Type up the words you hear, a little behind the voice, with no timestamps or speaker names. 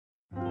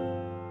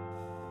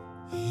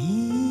From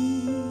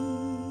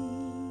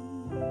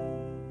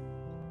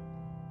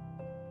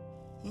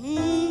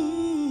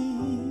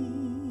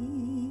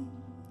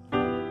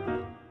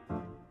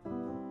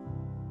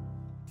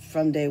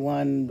day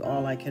one,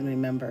 all I can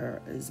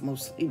remember is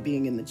mostly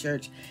being in the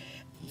church.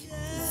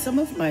 Some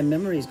of my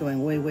memories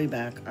going way, way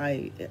back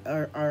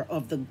are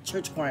of the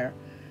church choir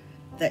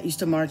that used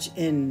to march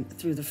in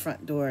through the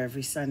front door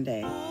every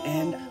Sunday.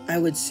 And I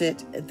would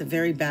sit at the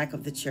very back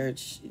of the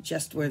church,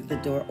 just where the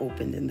door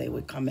opened, and they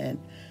would come in.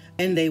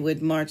 And they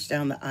would march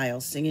down the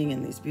aisle singing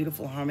in these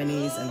beautiful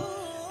harmonies. And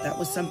that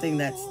was something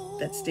that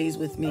stays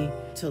with me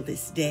till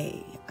this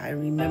day. I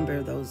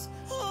remember those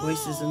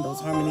voices and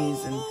those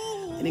harmonies,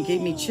 and it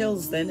gave me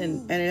chills then.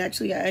 And I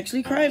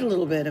actually cried a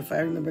little bit, if I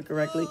remember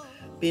correctly,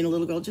 being a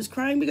little girl, just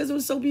crying because it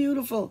was so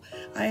beautiful.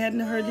 I hadn't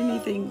heard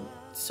anything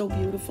so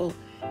beautiful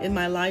in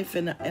my life,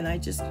 and I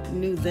just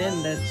knew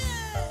then that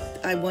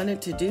I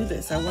wanted to do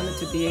this. I wanted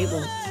to be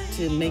able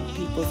to make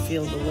people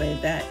feel the way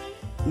that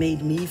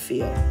made me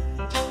feel.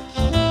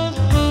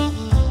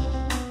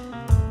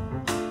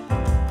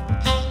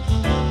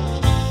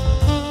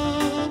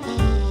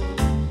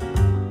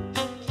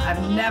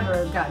 I've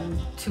never gotten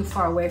too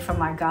far away from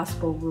my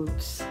gospel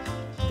roots.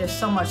 There's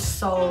so much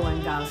soul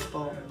in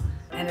gospel,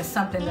 and it's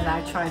something that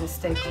I try to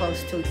stay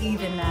close to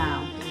even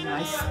now. You know,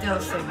 I still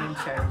sing in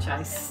church.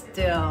 I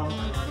still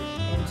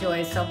enjoy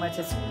it so much.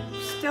 It's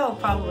still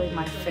probably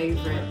my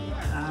favorite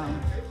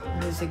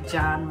music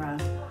genre.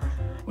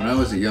 When I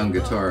was a young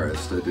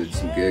guitarist, I did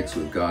some gigs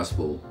with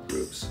gospel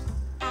groups,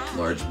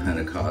 large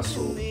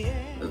Pentecostal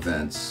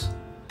events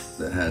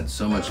that had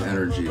so much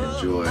energy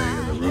and joy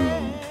in the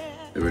room.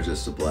 They were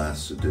just a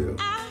blast to do.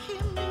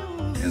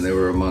 And they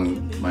were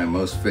among my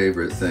most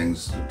favorite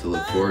things to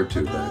look forward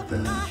to back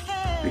then,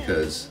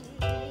 because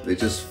they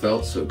just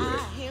felt so great.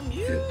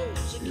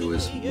 It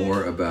was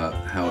more about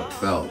how it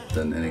felt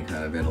than any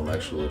kind of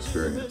intellectual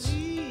experience.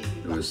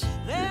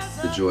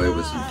 The joy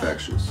was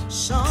infectious.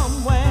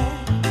 Somewhere